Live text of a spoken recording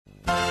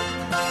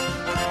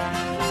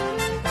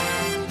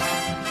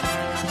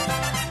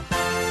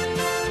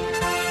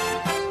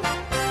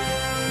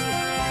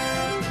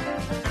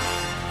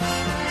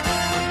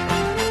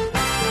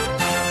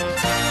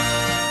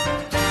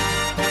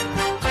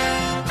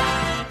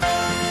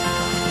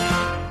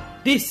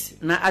This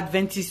na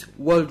Adventist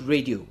World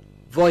Radio,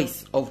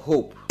 Voice of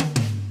Hope.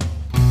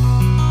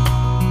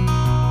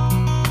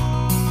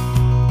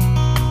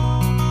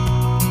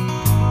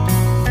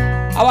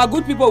 Our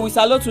good people, we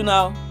salute you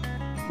now.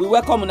 We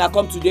welcome una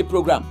come today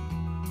program.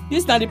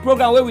 This na the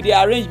program where we dey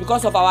arrange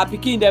because of our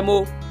pikin dem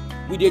o.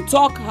 We dey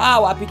talk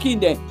how our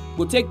pikin dem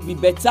go take be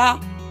better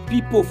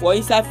people for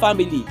inside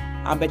family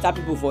and better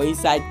people for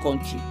inside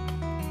country.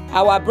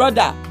 Our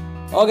brother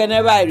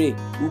Ogenebaire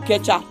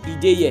Ukecha e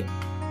dey here.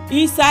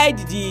 Inside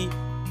the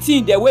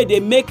thing the way they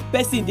make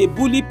person, they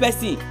bully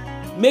person,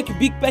 make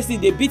big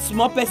person, they beat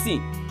small person,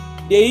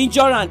 they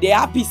injure am, they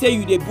happy say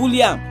you they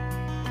bully am.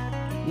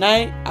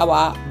 Now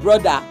our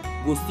brother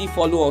go still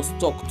follow us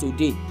talk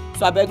today.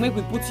 So abeg make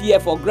we put here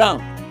for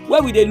ground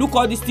where we dey look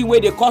all this thing where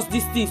they cause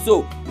this thing,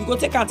 so we go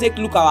take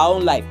look our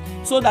own life,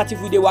 so that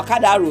if we dey waka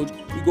that road,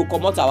 we go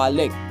comot our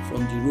leg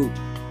from the road.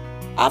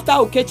 After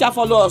Okecha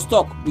follow us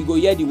talk, we go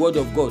hear the word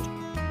of God.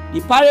 The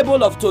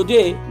parable of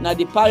today na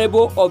the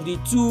parable of the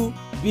two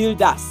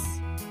builders,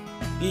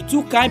 the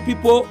two kind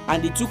people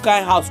and the two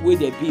kind house wey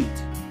they build.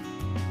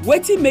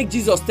 Wetin make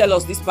Jesus tell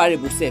us this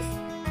parable sef,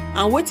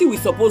 and wetin we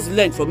suppose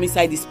learn from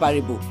inside this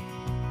parable?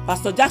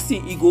 Pastor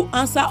Jackson he go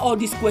answer all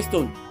these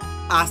questions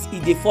as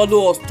he dey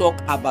follow us talk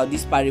about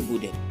this parable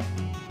dem.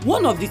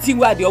 One of the things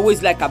wey I dey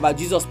always like about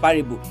Jesus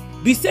parable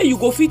be say you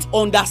go fit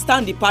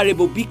understand the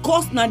parable,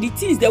 because na the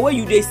things the way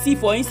you dey see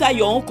for inside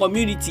your own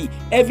community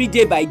every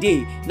day by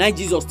day na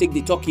Jesus take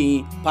dey talk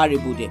in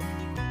parable dem.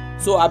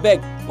 So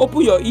abeg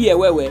open your ear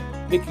well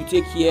make you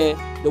take hear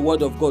the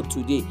word of God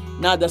today.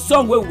 Now the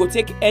song wey we go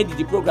take end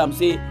the program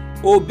say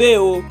obey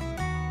o.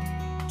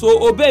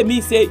 So obey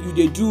mean say you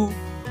dey do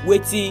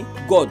wetin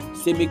God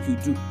say make you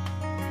do.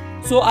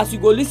 So as you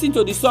go listen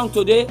to the song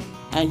today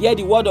and hear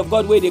the word of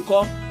God wey dey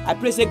come, I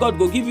pray say God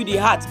go give you the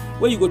heart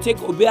where you go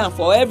take obey am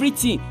for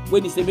everything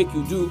when he say make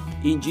you do,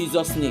 in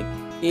Jesus name.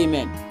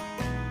 Amen.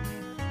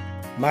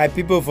 My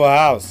people for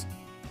house,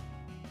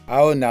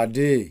 how una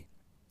dey?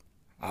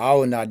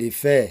 How una dey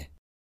fare?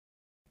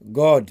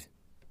 God,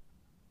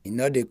 he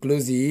not dey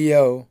close the ear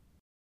o.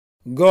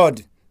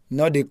 God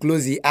not dey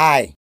close the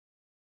eye.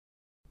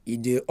 He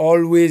dey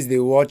always dey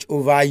watch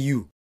over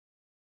you.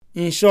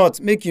 In short,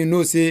 make you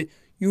know say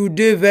you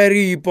dey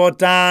very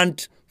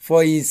important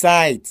for his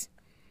sight.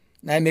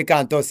 Now make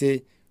am talk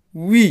say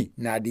we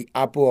na the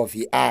apple of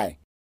his eye.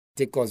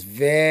 Take us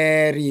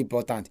very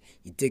important.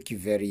 He take you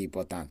very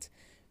important.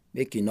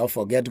 Make you not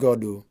forget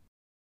God o.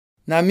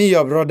 Now me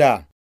your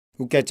brother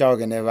Ukecha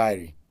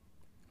Ogenebaire.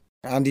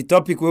 And the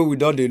topic where we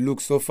don dey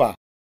look so far,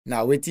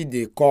 now wetin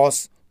dey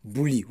cause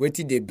bully,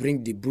 wetin dey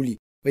bring the bully,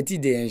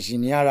 wetin dey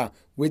engineer am,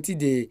 wetin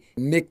dey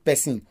make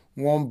person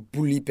one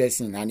bully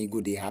person and he go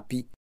dey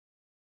happy.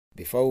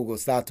 Before we go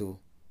start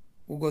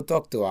we go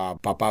talk to our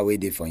papa wey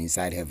dey for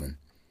inside heaven.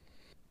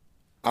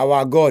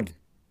 Our God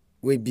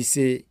wey be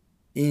say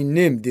in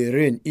name dey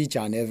reign each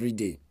and every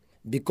day,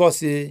 because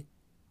say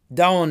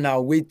that one na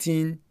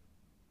wetin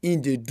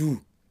in dey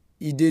do.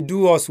 He dey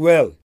do us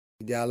well.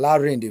 He dey allow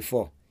rain dey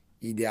fall.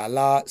 He dey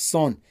allow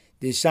sun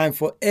dey shine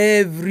for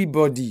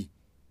everybody.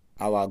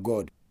 Our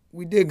God,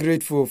 we dey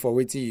grateful for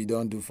wetin you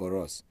don do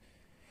for us.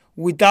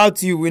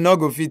 Without you, we no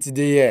go fit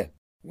dey here.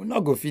 We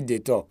no go fit dey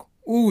talk.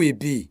 Who we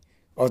be?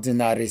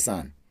 Ordinary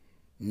son.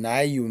 Na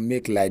you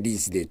make like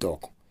this dey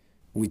talk.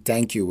 We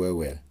thank you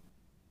well.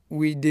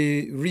 We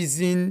dey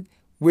reason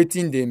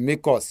wetin dey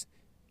make us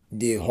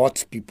dey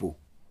hurt people.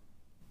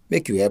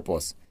 Make you help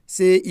us.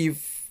 Say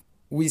if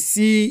we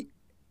see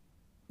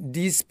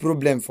this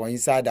problem for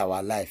inside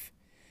our life,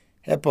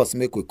 help us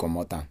make we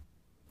comot am.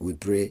 We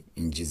pray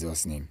in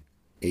Jesus' name.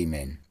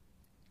 Amen.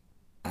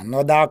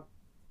 Another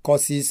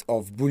causes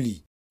of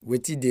bully,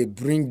 wetin dey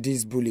bring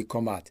this bully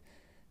come out,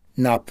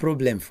 na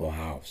problem for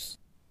house.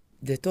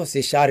 They talk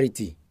say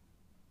charity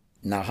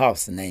na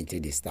house na it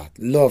dey start.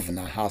 Love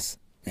na house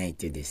na it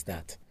dey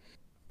start.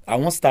 I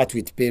wan start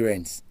with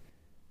parents.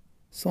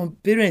 Some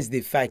parents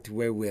dey fight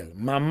well.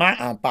 Mama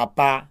and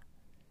papa,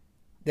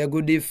 they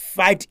go dey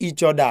fight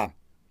each other,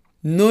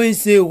 knowing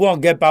say one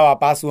get power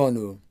pass one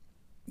o.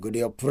 Go dey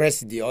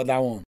oppress the other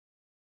one.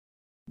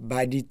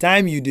 By the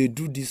time you dey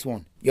do this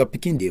one, your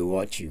pikin dey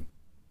watch you.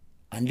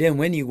 And then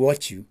when he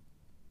watch you,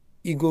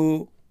 he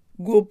go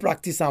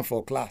practice am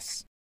for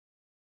class.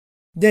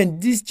 Then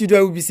these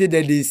children will be say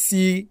that they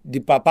see the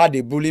papa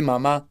dey bully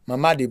mama,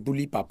 mama dey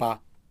bully papa.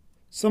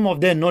 Some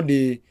of them no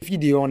dey fit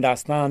dey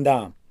understand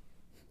am.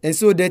 And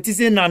so they think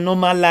say na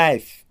normal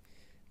life.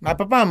 My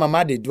papa and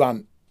mama dey do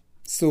am.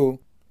 So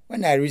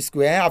when I reach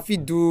school, I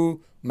fit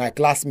do my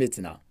classmates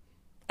now.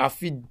 I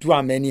fit do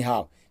am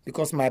anyhow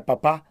because my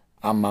papa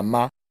and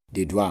mama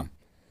dey do am.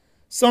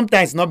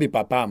 Sometimes not be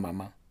papa and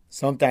mama.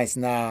 Sometimes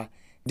na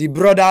the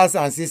brothers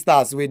and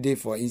sisters wey dey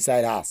for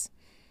inside house.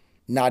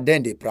 Na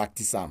then they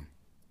practice am.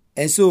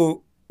 And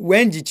so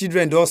when the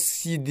children don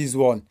see this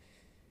one,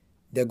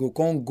 they go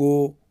come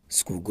go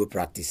school go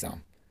practice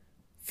am.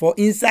 For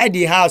inside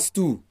the house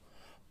too,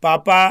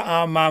 papa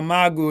and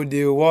mama go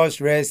dey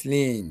watch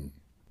wrestling.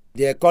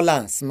 They call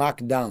am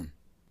smackdown.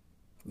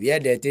 Where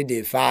they take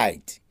dey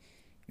fight,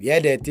 where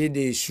they take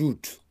dey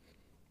shoot,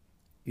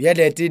 where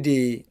they take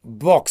the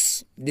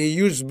box, they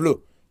use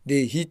blow,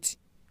 they hit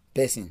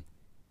person.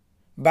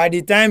 By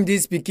the time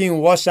this pikin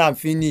wash and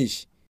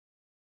finish,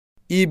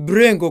 e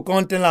brain go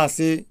come tell am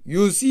say,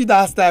 you see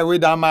that style wey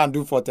that man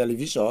do for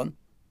television?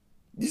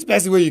 This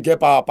person wey you get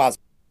power pass,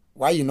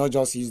 why you not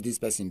just use this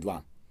person do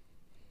am?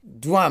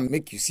 Do am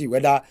make you see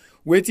whether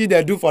wetin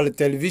they do for the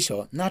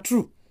television na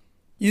true.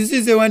 You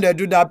see say when they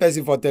do that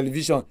person for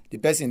television, the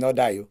person not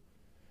die o.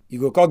 You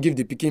go come give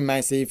the pikin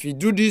mind say if you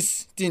do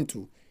this thing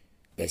too,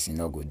 person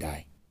not go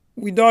die.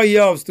 We don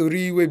hear of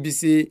story wey be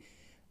say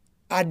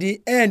at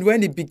the end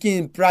when the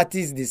pikin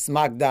practice the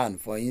smackdown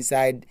for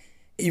inside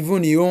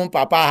even his own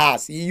papa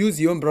house, he use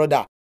his own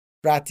brother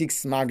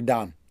practice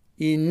smackdown,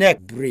 his neck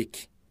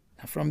break.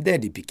 And from there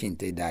the pikin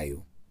take die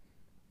o.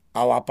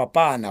 Our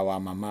papa and our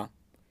mama,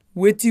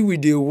 wetin we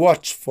dey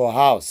watch for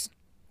house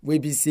wey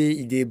be say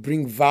e dey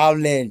bring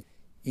violence,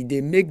 e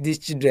dey make these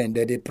children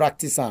that they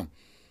practice am.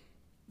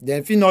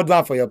 Dem fit not do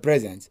am for your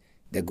presence,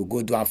 they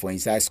go do am for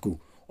inside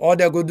school, or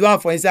they go do am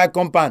for inside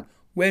compound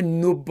when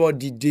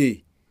nobody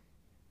dey.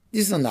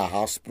 This is na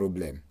house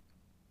problem.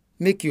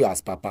 Make you as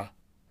papa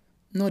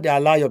no dey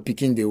allow your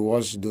pikin dey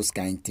watch those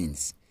kind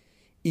things.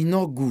 E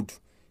no good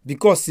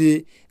because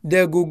say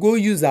they go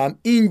use am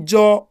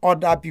injure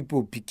other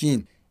people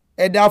pikin,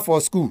 either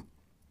for school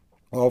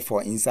or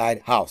for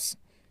inside house.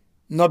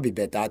 No be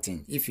better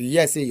thing. If you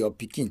hear say your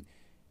pikin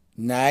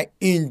na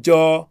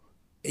injure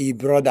a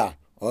brother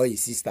or a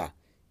sister,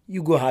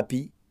 you go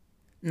happy.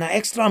 Na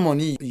extra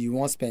money you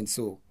wan spend,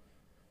 so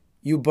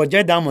you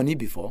budget that money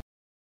before.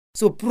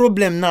 So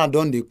problem now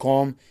don dey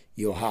come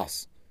your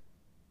house.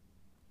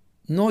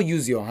 No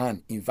use your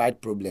hand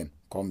invite problem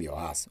come your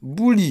house.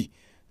 Bully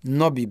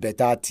no be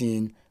better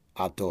thing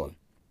at all.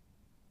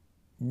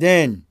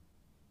 Then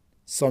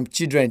some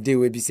children dey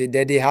wey be say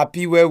they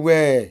happy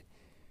well.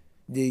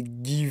 They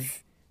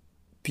give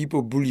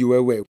people bully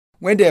well.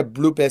 When they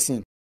blow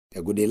person,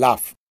 they go dey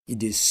laugh. It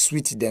dey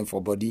sweet them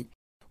for body.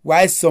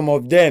 While some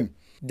of them,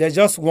 they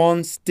just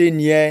want stay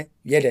near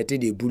where they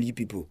take dey bully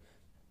people.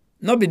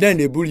 Not be them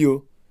they bully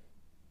you.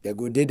 They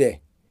go dey there.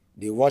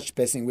 They watch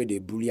person where they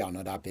bully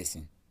another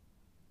person.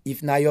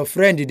 If na your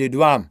friend they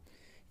do am,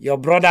 your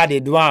brother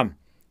they do am,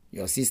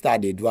 your sister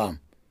they do am,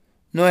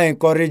 no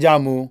encourage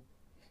am o.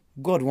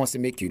 God wants to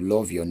make you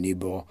love your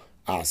neighbor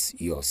as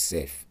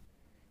yourself.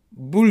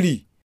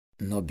 Bully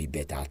no be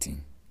better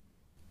thing.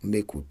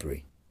 Make we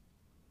pray.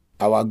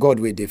 Our God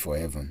wey dey for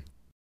heaven,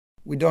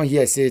 we don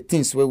hear say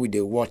things wey we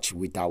dey watch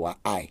with our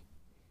eye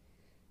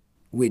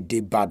wey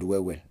dey bad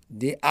well.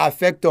 They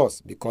affect us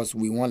because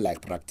we wan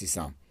like practice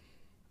am.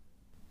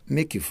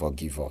 Make you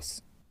forgive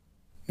us.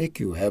 Make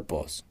you help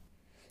us.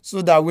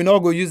 So that we not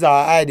go use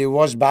our eye dey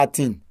watch bad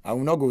thing, and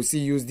we not go see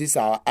use this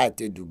our eye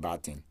to do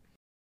bad thing.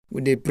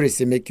 We dey pray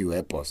say make you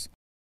help us.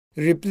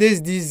 Replace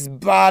this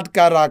bad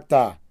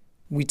character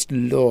with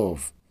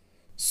love,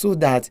 so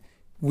that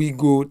we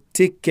go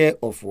take care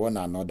of one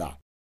another.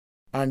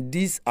 And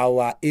this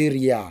our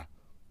area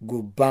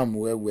go bam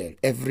well.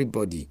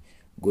 Everybody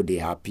go dey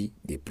happy,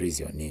 they praise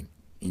your name.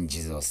 In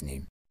Jesus'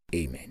 name,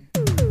 amen.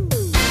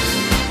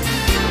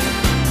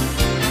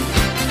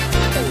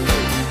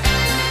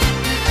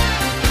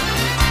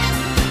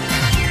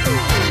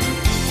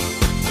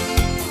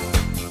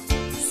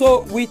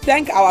 So we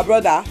thank our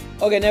brother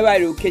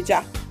Ogenewari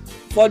Okecha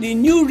for the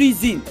new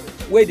reason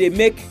where they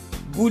make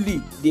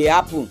bully dey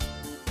happen.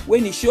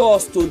 When he show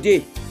us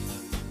today,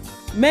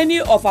 many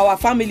of our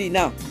family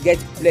now get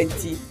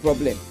plenty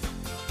problem.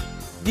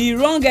 The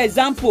wrong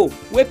example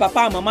where papa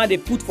and mama they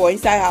put for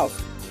inside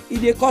house, it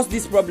dey cause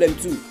this problem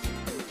too.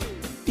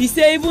 He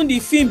say even the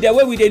film the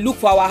way we dey look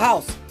for our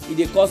house, it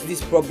dey cause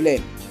this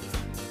problem.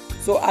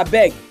 So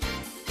abeg,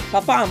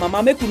 papa and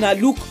mama, make una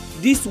look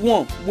this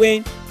one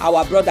when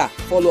our brother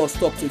follow us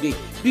talk today,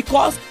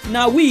 because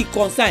now we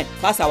concern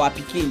pass our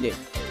pikin dem.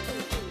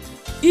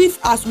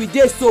 If as we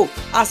dey so,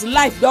 as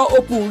life don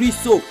open reach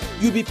so,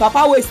 you be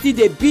papa wey still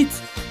dey beat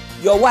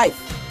your wife,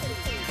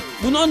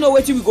 we no know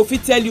wetin we go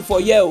fit tell you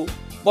for here o,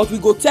 but we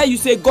go tell you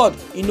say God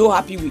e no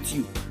happy with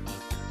you.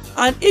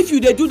 And if you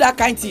dey do that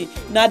kind thing,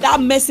 na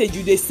that message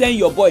you dey send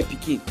your boy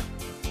pikin.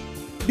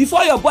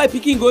 Before your boy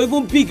pikin go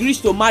even big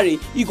reach to marry,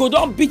 he go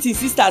don beat his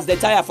sisters dey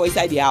tire for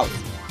inside the house.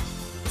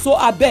 So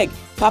abeg,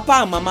 papa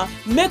and mama,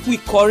 make we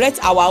correct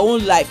our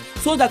own life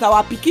so that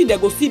our pikin dey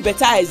go see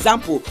better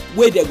example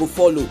wey dey go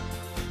follow.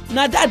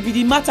 Na that be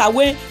the matter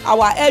when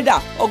our elder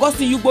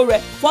Augustine Yugbore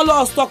follow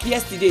us talk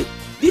yesterday.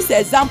 This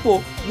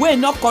example wey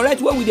not correct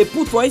wey we dey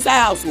put for inside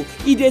house o,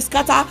 e dey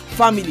scatter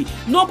family.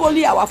 Not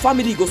only our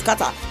family go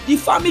scatter, the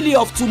family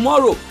of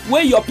tomorrow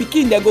wey your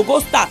pikin dey go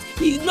start,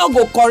 e no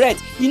go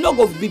correct, e no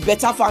go be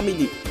better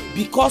family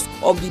because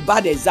of the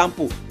bad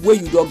example wey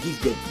you don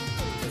give them.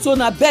 So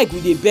na beg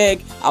we dey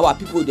beg our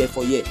people there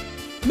for here.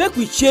 Make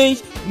we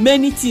change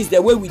many things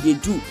the way we dey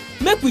do.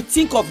 Make we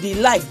think of the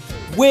life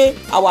wey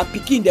our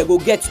pikin dem go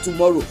get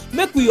tomorrow.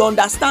 Make we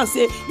understand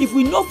say if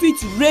we no fit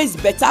raise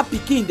better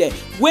pikin dem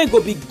wey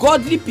go be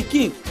godly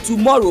pikin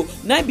tomorrow,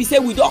 na be say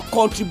we don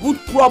contribute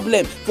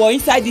problem for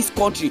inside this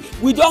country.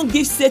 We don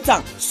give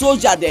Satan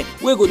soldier dem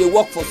wey go dey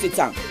work for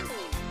Satan.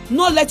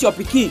 No let your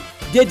pikin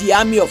dey the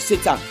army of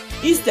Satan.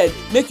 Instead,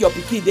 make your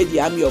pikin dey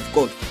the army of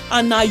God.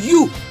 And na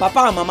you, papa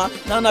and mama,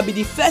 na una be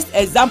the first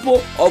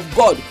example of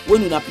God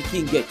when una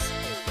pikin get.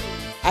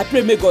 I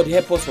pray may God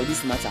help us for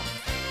this matter.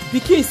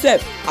 Pikin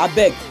sef,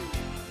 abeg,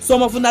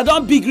 some of una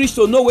don big reach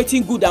to know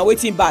wetin good and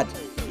wetin bad.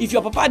 If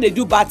your papa dey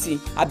do bad thing,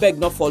 abeg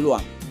no follow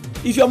am.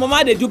 If your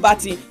mama dey do bad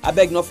thing,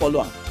 abeg no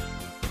follow am.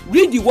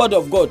 Read the word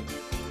of God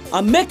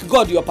and make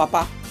God your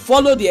papa.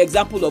 Follow the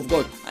example of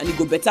God and e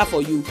go better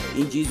for you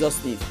in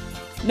Jesus' name.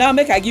 Now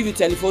make I give you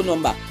telephone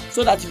number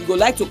so that if you go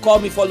like to call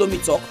me, follow me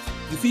talk,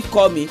 you fit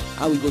call me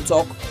and we go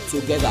talk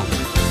together.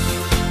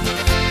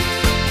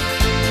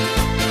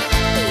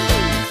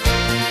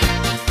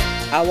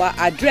 Our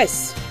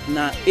address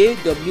na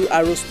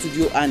AWR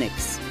Studio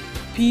Annex,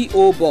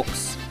 P.O.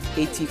 Box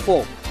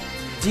 84,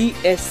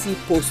 DSC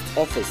Post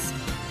Office,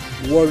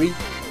 Warri,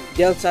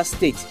 Delta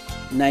State,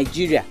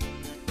 Nigeria.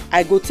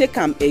 I go take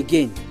am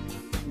again.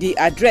 The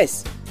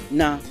address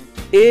na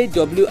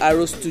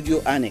AWR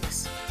Studio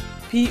Annex,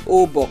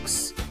 P.O.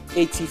 Box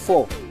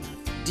 84,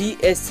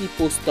 DSC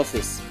Post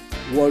Office,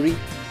 Warri,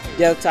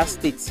 Delta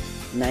State,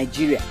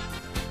 Nigeria.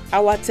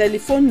 Our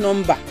telephone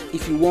number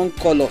if you wan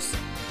call us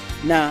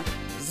na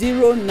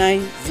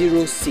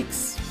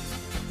 0906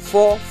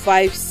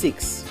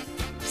 456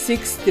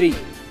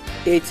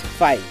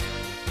 6385.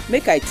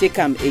 Make I take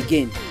am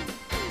again.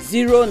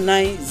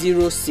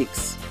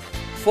 0906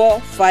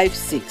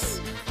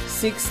 456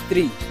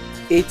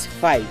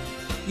 6385.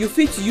 You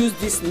fit use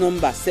this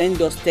number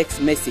send us text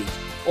message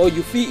or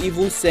you fit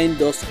even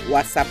send us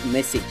WhatsApp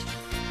message.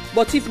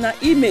 But if na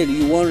email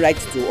you wan write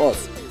to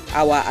us,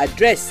 our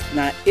address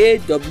na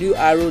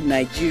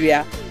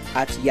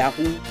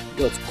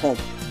awrnigeria@yahoo.com.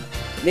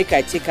 Make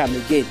I take am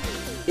again.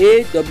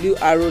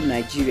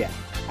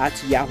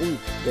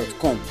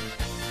 awrnigeria@yahoo.com.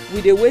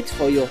 We dey wait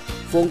for your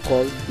phone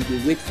call, we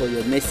dey wait for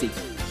your message.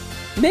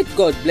 Make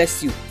God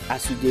bless you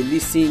as you dey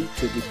listen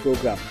to the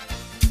program.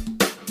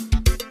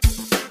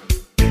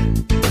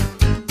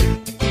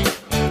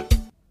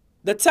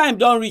 The time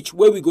don reach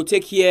wey we go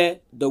take hear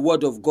the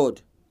word of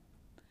God.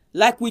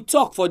 Like we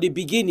talk for the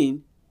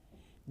beginning,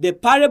 the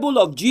parable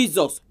of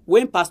Jesus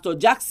when Pastor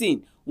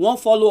Jackson wan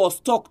follow us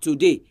talk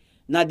today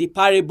na the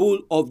parable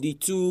of the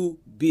two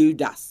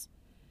builders.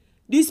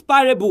 This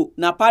parable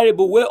na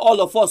parable wey all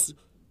of us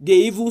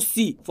dey even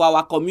see for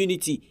our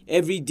community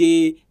every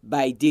day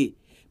by day,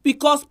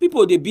 because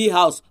people dey build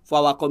house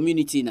for our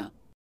community now.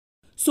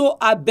 So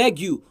I beg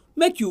you,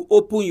 make you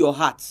open your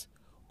heart,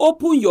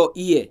 open your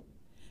ear,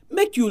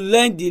 make you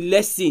learn the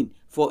lesson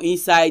for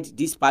inside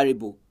this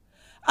parable.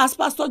 As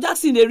Pastor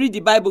Jackson dey read the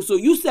Bible, so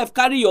you sef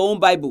carry your own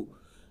Bible,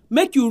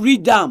 make you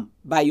read am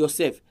by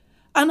yourself.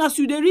 And as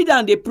you dey read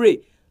am dey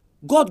pray,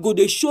 God go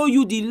dey show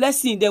you the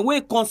lesson dem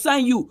wey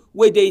concern you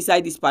wey dey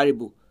inside this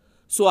parable.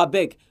 So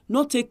abeg,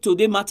 no take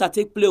today matter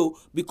take play o,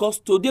 because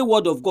today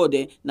word of God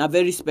na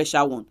very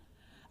special one.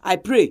 I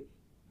pray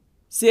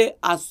say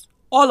as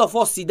all of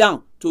us sit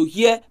down to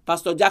hear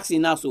Pastor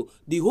Jackson now, so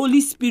the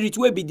Holy Spirit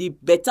wey be the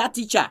better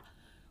teacher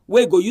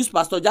wey go use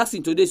Pastor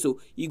Jackson today, so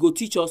he go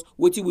teach us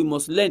wetin we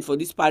must learn for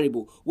this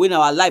parable when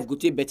our life go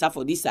take better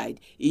for this side,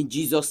 in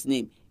Jesus'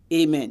 name.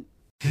 Amen.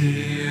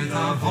 Hear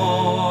the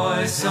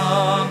voice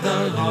of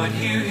the Lord,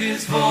 hear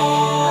his voice.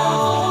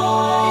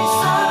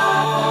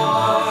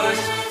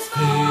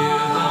 Hear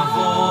the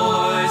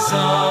voice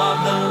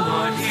of the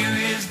Lord, hear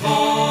his voice.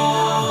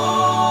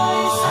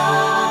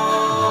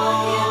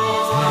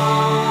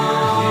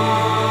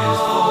 Hear his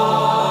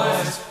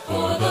voice.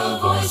 For the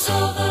voice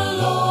of the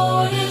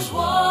Lord is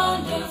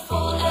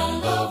wonderful,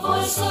 and the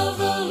voice of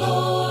the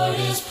Lord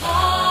is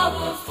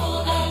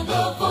powerful, and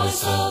the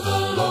voice of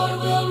the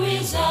Lord will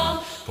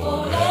resound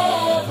forevermore.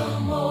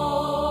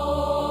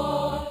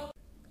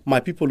 My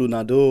people,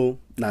 Unado,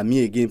 na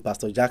me again,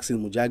 Pastor Jackson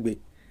Mujagbe,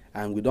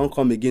 and we don't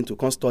come again to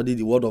come study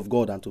the word of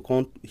God and to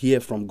come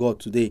hear from God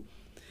today.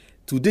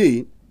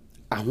 Today,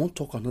 I want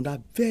to talk another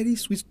very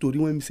sweet story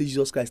when we say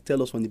Jesus Christ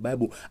tell us from the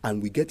Bible,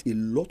 and we get a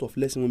lot of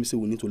lessons when we say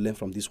we need to learn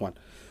from this one.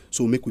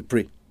 So make we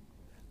pray.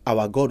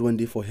 Our God, one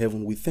day for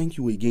heaven, we thank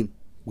you again.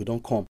 We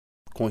don't come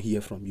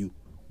hear from you.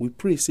 We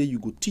pray, say you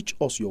go teach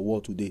us your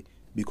word today,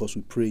 because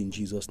we pray in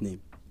Jesus'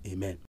 name.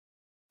 Amen.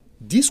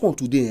 This one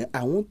today,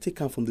 I want to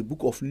take am from the book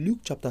of Luke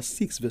chapter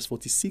 6, verse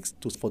 46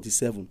 to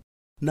 47.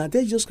 Now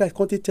there Jesus Christ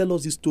come to tell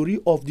us the story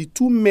of the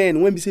two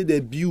men when we say they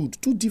build,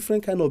 two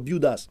different kind of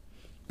builders.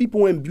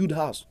 People when build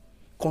house,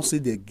 come say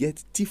they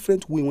get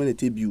different way when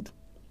they build.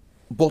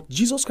 But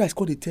Jesus Christ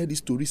come to tell this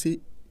story, say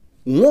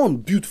one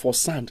built for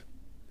sand,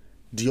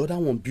 the other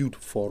one built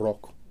for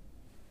rock.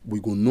 We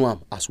go know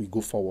them as we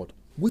go forward.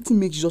 What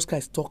make Jesus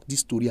Christ talk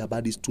this story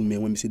about these two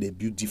men when we say they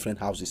build different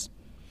houses?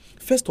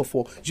 First of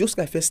all, Jesus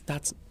Christ first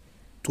starts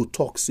to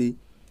talk, say,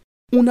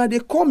 una they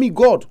call me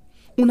God,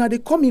 una they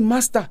call me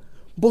master,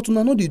 but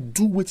una no dey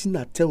do wetin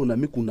I tell una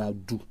make una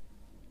do.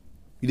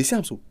 You dey see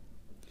am so?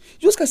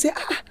 You just can say,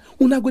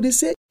 una go dey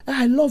say,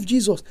 I love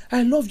Jesus,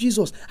 I love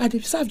Jesus, I dey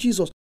serve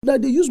Jesus.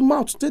 That they use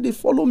mouth, say they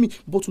follow me,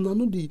 but una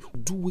no dey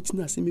do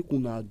wetin I say make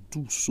una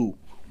do so.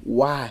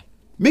 Why?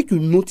 Make you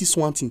notice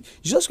one thing.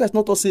 Jesus Christ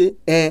not to say,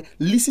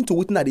 listen to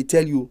wetin I dey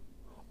tell you,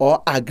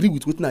 or agree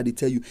with wetin I dey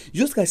tell you.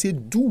 Jesus Christ say,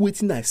 do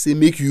wetin I say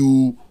make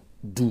you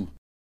do.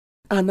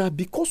 And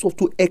because of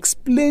to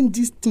explain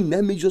this thing,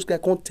 that make Jesus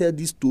Christ can't tell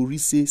this story.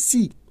 Say,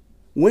 see,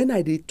 when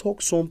I dey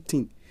talk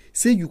something,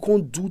 say you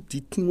can't do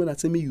the thing when I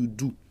say make you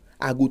do,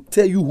 I go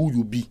tell you who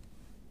you be.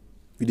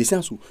 You dey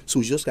sense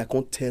so Jesus Christ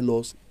can't tell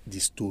us the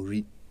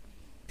story.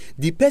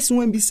 The person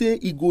when be say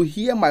he go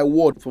hear my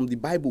word from the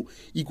Bible,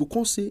 he go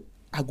come say,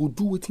 I go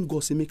do wetin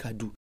God say make I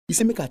do. He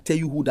say make I tell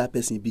you who that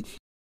person be.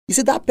 He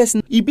said that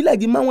person, he be like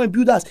the man when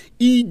build house.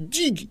 He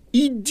dig.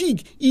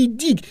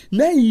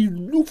 Now he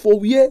look for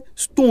where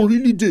stone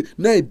really dey.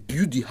 Now he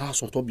build the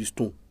house on top of the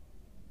stone.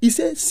 He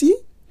said, see?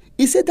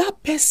 He said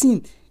that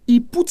person, he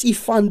put a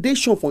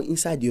foundation for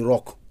inside the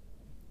rock.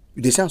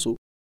 You dey sense so?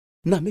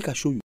 Now make I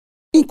show you.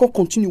 He can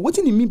continue. What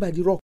do you mean by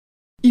the rock?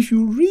 If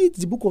you read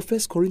the book of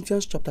 1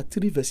 Corinthians chapter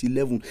 3 verse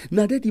 11,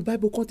 now that the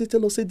Bible can't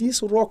tell us say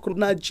this rock,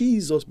 now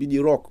Jesus be the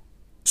rock.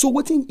 So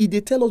what thing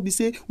they tell us be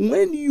say,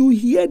 when you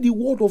hear the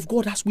word of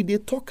God as we they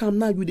talk am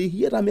now, you they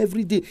hear them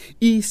every day.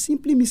 It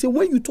simply means say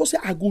when you talk say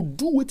I go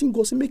do what thing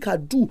God say make I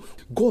do,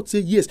 God say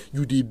yes,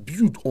 you they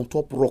build on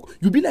top rock.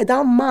 You be like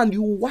that man,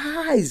 you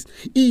wise.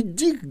 He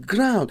dig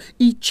ground,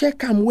 he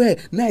check am where,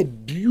 now he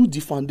build the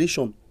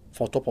foundation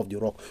for top of the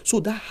rock. So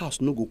that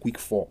house no go quick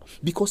fall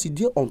because he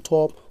did on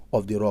top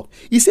of the rock.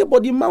 He said,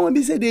 but the man when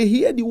they say they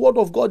hear the word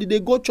of God,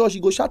 they go church, he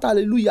go shout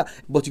hallelujah,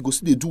 but he go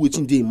see they do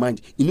wetin dey in mind.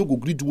 He no go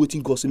gree do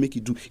wetin God say make he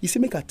do. He say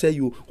make I tell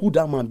you who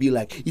that man be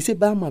like. He say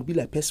that man be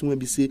like person when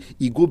be say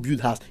he go build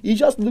house. He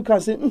just look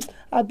and say,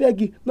 I beg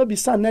you, not be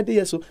sand not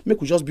there so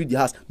make we just build the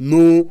house.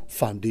 No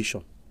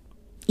foundation.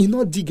 He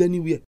not dig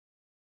anywhere.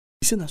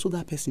 He say na so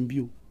that person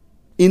be.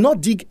 He not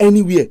dig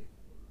anywhere.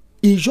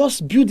 He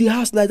just build the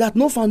house like that,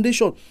 no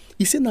foundation.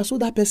 He say na so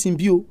that person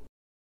be.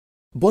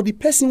 But the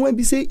person when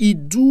be say he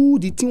do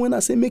the thing when I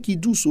say make he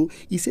do so,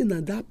 he say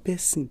na that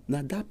person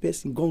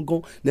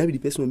gone. Now be the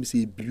person when be say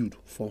he build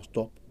from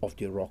top of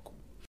the rock.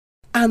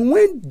 And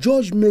when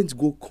judgment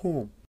go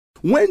come,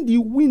 when the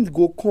wind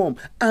go come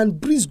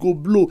and breeze go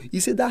blow, he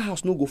say that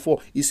house no go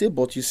fall. He say,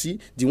 but you see,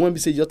 the one be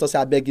say just say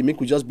I beg you, make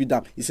we just build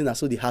them. He say na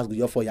so the house go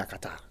just fall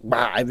yakata.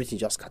 Bah, everything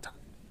just scatter.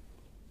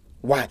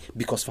 Why?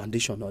 Because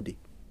foundation not there.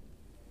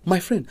 My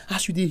friend,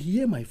 as you dey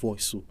hear my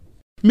voice so,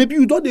 maybe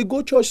you don't dey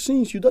go church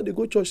since,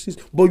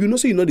 but you know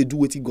say you know they do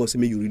what God say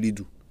make you really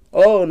do.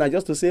 Oh, now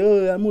just to say,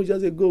 oh, I'm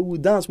just a go, we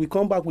dance, we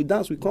come back, we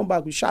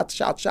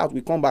shout, we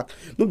come back.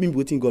 No be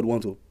wetin God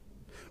want to.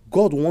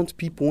 God want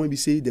people when we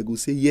say they go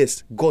say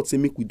yes, God say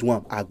make we do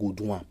am, I go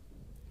do am.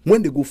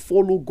 When they go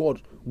follow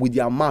God with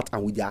their mouth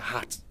and with their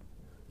heart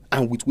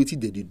and with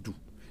wetin they do,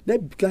 they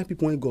become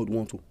people when God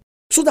want to.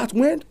 So that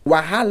when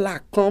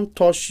wahala come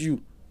touch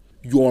you,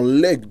 your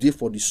leg dey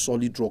for the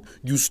solid rock.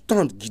 You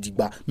stand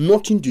gidigba,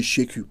 nothing dey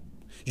shake you.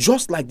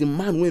 Just like the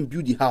man when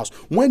build the house,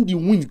 when the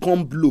wind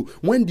come blow,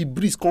 when the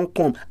breeze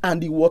come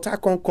and the water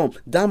come,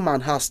 that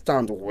man has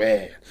stand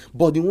well.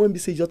 But the one be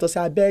say just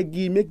say I beg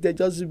you, make them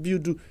just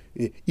build,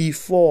 he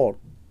fall.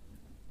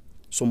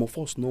 Some of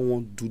us no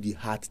want do the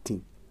hard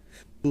thing.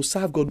 To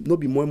serve God, no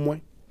be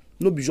moi,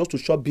 no be just to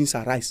chop beans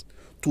and rice.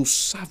 To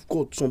serve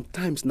God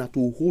sometimes na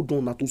to hold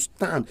on, na to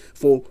stand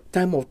for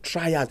time of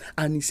trials.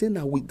 And he said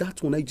that with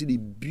that one actually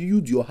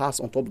build your house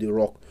on top of the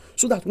rock.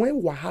 So that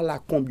when wahala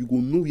come, you go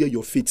know where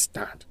your faith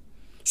stand.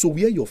 So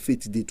where your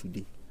faith day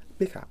today?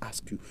 Make I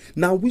ask you.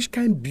 Now which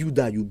kind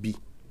builder you be?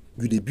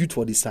 You dey build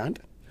for the sand?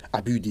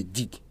 Or you dey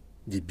dig?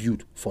 They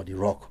build for the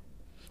rock?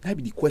 That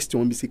be the question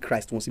when we say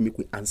Christ wants to make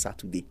we answer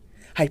today.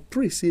 I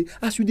pray say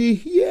as you dey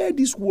hear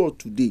this word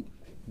today,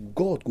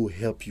 God go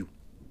help you.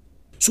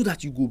 So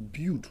that you go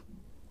build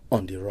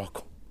on the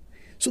rock.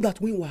 So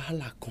that when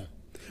wahala come,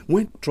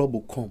 when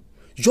trouble come,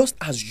 just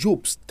as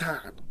Job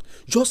stand,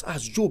 just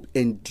as Job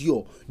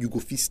endure, you go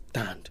fit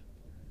stand.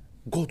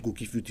 God go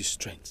give you the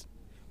strength.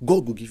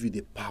 God go give you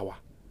the power.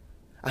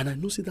 And I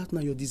know say that now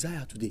your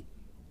desire today.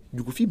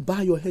 You go fit bow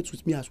your heads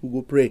with me as we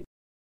go pray.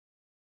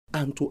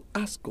 And to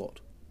ask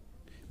God,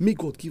 may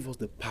God give us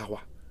the power.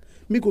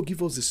 May God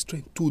give us the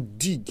strength to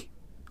dig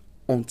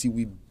until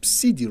we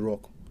see the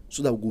rock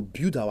so that we go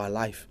build our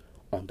life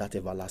on that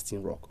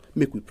everlasting rock.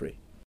 Make we pray.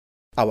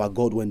 Our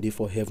God, when they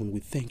for heaven,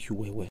 we thank you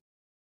well.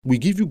 We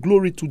give you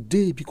glory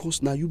today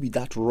because now you be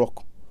that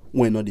rock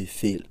when not they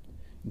fail.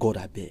 God,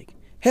 I beg.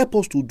 Help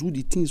us to do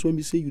the things when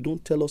we say you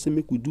don't tell us and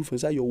make we do for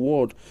inside your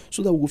word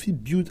so that we will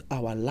build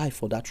our life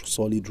for that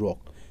solid rock.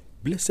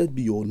 Blessed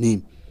be your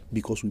name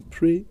because we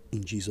pray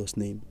in Jesus'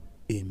 name.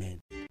 Amen.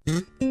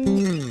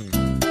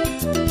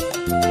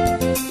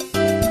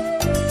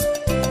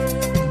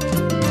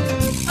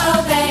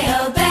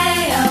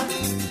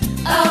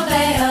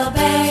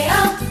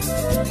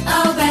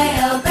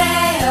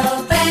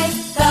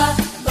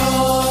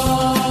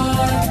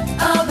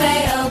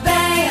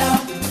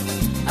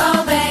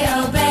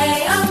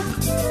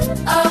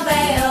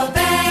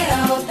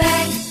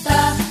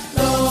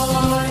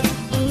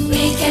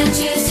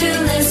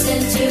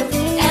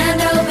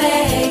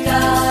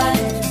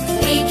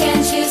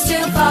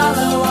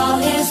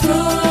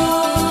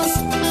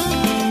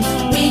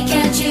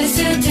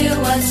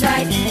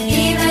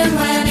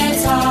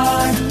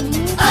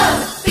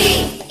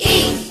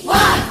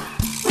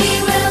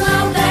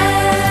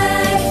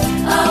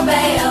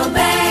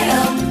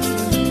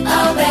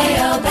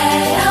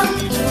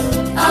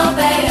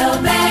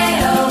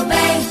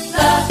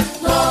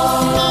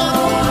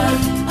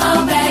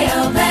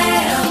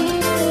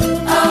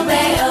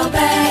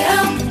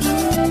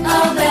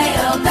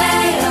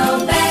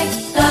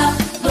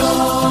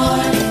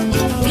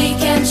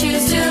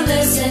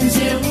 listen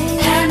to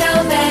and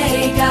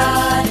obey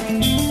God.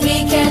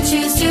 We can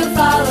choose to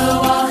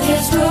follow all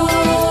His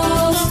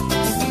rules.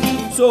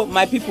 So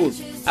my people,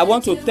 I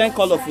want to thank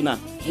all of una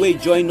wey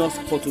join us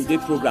for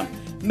today's program.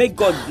 May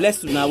God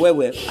bless una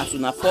well as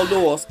una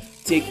follow us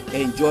take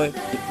enjoy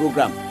the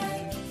program.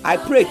 I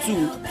pray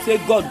too say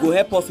God go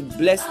help us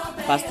bless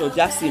Pastor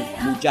Jackson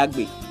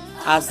Mujagbe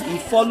as he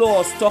follow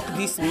us talk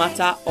this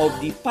matter of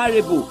the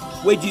parable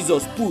wey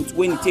Jesus put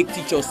when he take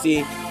teach us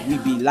say we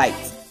be light.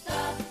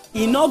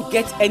 He not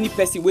get any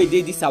person wey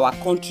dey this our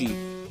country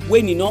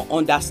when he not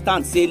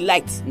understand say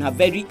light na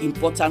very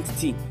important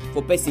thing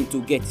for person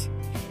to get.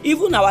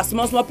 Even our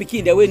small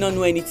pikin they wey not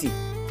know anything.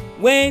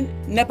 When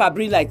NEPA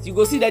bring light, you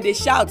go see that they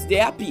shout, they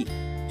happy.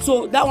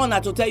 So that one na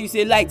to tell you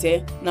say light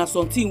na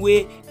something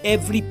wey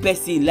every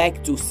person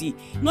like to see.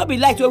 Not be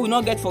light wey we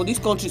not get for this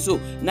country, so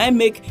now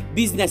make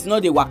business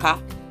not the waka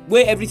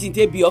where everything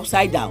take be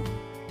upside down.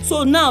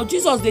 So now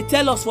Jesus they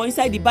tell us for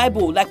inside the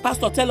Bible, like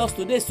Pastor tell us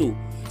today, so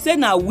say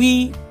now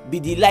we be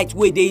the light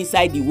where they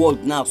inside the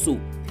world now. So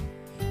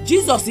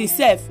Jesus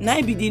himself now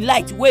be the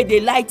light where they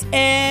light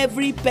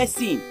every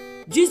person.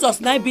 Jesus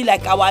now be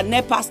like our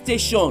NEPA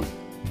station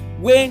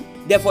when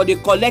therefore they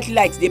collect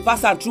light, they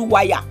pass am through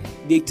wire,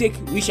 they take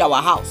reach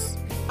our house.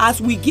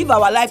 As we give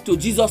our life to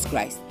Jesus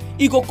Christ,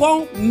 he go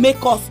come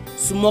make us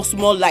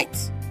small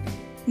light.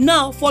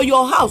 Now for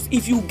your house,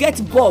 if you get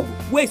bulb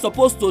where it's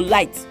supposed to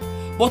light,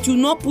 but you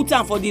not put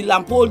am for the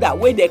lamp holder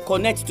where they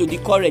connect to the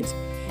current,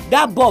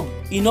 that bulb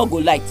e no go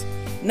light.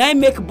 Now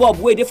make bulb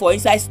where they for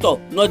inside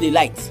store not the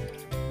light,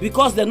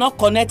 because they not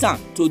connect am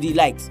to the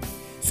light.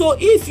 So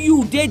if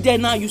you dey there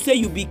now, you say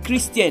you be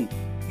Christian,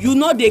 you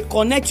know they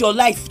connect your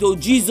life to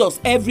Jesus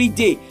every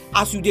day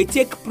as you dey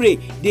take pray,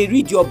 they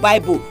read your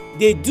Bible,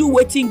 they do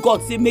wetin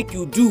God say make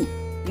you do,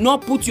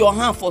 not put your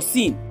hand for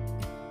sin,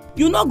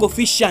 you not go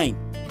fit shine.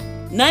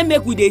 Now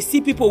make we dey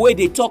see people where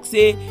they talk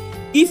say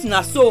if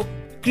na so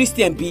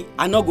Christian be,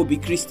 I not go be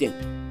Christian.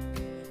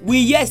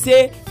 We hear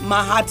say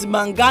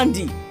Mahatma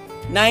Gandhi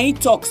na him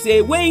talk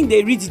say when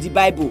they read the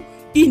Bible,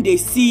 in they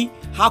see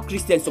how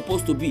Christians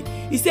supposed to be.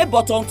 He said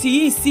but until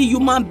he see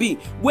human being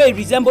wey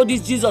resemble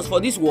this Jesus for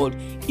this world,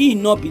 he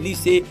not believe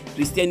say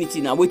Christianity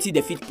na wetin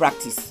dey fit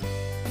practice.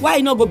 Why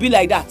e no go be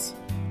like that?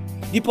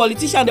 The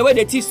politician the way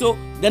they teach so,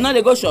 they not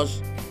dey go church.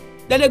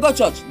 They go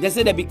church, they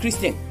say they be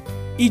Christian.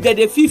 If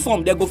they feel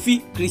form, they go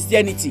feel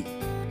Christianity.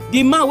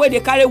 The man where they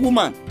carry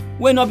woman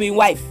wey not be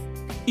wife,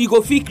 he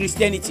go feel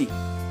Christianity.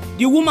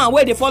 The woman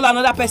where they follow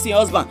another person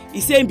husband,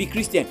 he say him be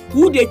Christian.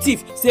 Who they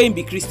thief say him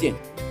be Christian.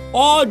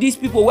 All these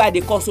people where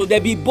they call, so they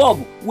be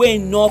bulb wey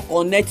not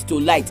connect to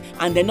light,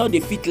 and they not they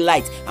fit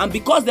light, and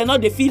because they not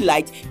they feel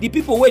light, the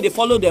people where they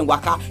follow them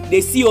waka,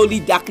 they see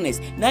only darkness.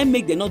 Now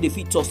make they not they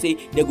fit to say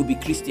they go be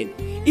Christian.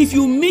 If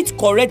you meet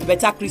correct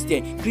better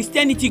Christian,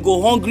 Christianity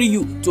go hungry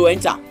you to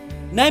enter.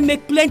 Now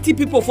make plenty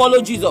people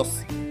follow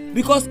Jesus,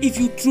 because if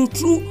you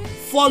true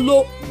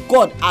follow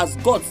God as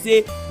God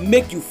say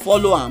make you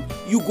follow him,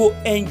 you go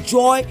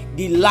enjoy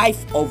the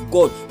life of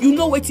God. You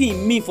know what it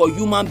mean for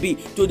human being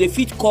to the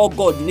fit call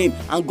God name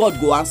and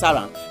God go answer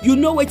him. You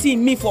know what it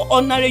mean for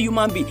ordinary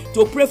human being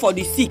to pray for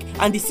the sick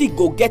and the sick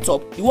go get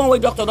up. The one way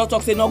doctor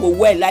say no go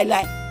well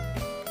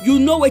lie. You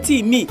know what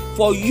it mean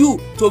for you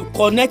to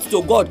connect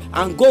to God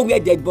and go where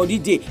dead body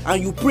dey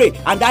and you pray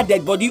and that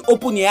dead body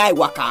open your eye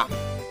waka.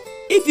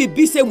 If it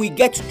be say we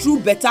get true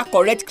better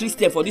correct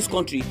Christian for this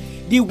country,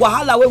 the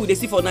wahala wey we dey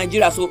see for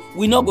Nigeria, so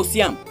we not go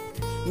see am.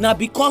 Now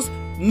because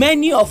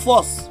many of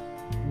us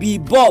be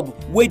bulb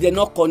wey dey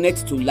not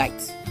connect to light.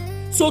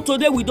 So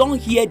today we don't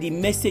hear the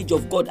message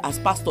of God as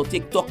Pastor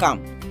take talk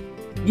am.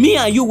 Me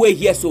and you wey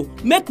here, so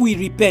make we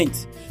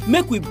repent,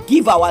 make we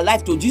give our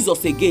life to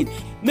Jesus again,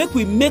 make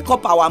we make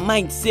up our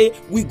mind say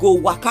we go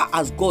waka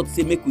as God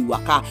say make we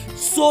waka,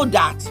 so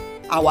that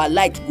our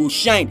light go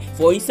shine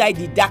for inside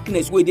the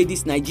darkness wey dey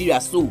this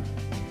Nigeria so.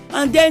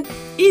 And then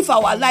if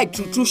our light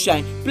true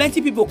shine, plenty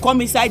people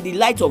come inside the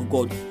light of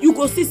God, you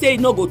go see say e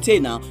no go tey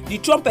now, the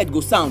trumpet go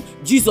sound,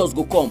 Jesus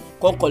go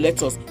come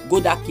collect us,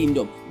 go that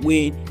kingdom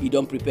when he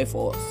don prepare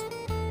for us.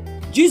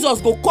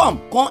 Jesus go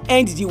come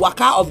end the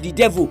waka of the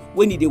devil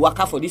when he dey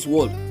waka for this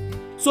world.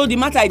 So the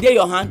matter e dey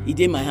your hand, e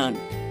dey my hand.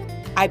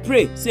 I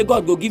pray say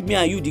God go give me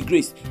and you the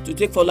grace to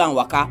take follow and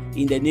waka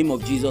in the name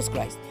of Jesus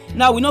Christ.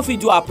 Now we no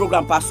fit do our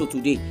program pass so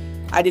today.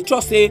 I dey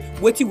trust say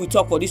wetin we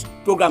talk for this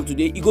program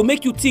today, e go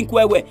make you think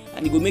well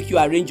and e go make you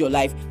arrange your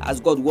life as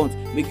God wants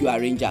make you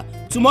arrange am.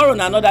 Tomorrow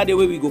na another day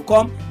wey we go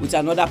come with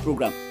another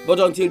program.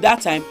 But until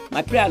that time,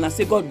 my prayer na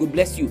say God go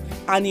bless you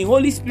and the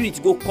Holy Spirit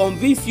go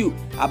convince you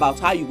about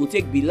how you go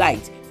take be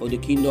light for the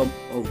kingdom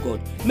of God.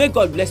 May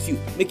God bless you,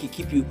 make he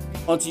keep you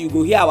until you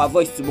go hear our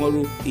voice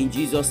tomorrow in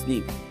Jesus'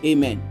 name.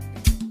 Amen.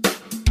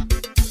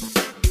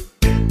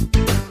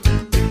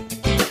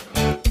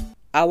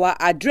 Our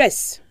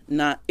address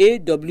na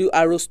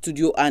AWR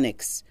Studio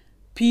Annex,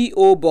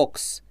 P.O.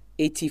 Box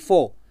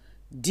 84,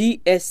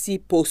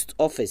 DSC Post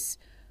Office,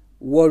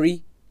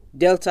 Warri,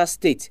 Delta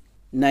State,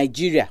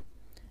 Nigeria.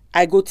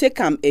 I go take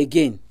am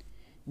again.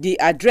 The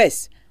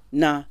address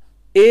na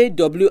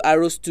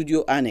AWR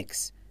Studio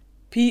Annex,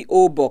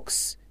 P.O.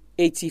 Box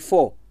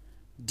 84,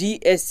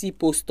 DSC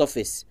Post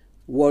Office,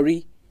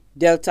 Warri,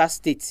 Delta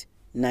State,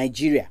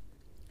 Nigeria.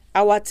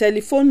 Our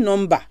telephone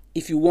number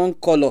if you wan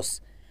call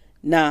us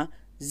na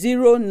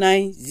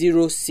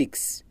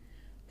 0906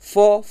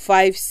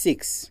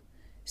 456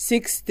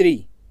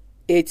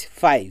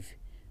 6385.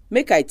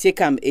 Make I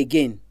take am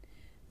again.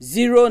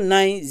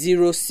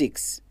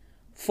 0906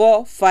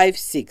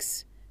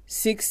 456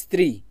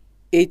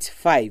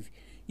 6385.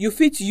 You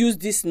fit use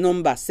this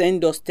number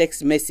send us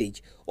text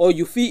message or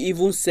you fit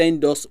even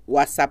send us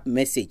WhatsApp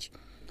message.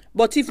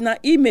 But if na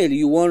email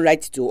you wan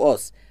write to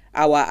us,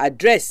 our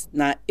address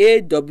na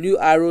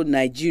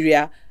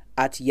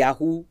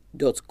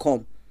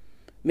awronigeria@yahoo.com.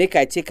 Make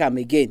I take am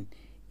again.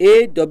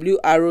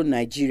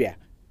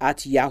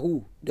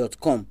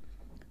 awronigeria@yahoo.com.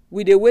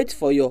 We dey wait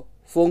for your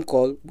phone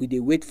call, we dey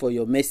wait for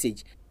your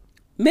message.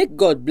 Make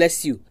God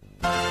bless you.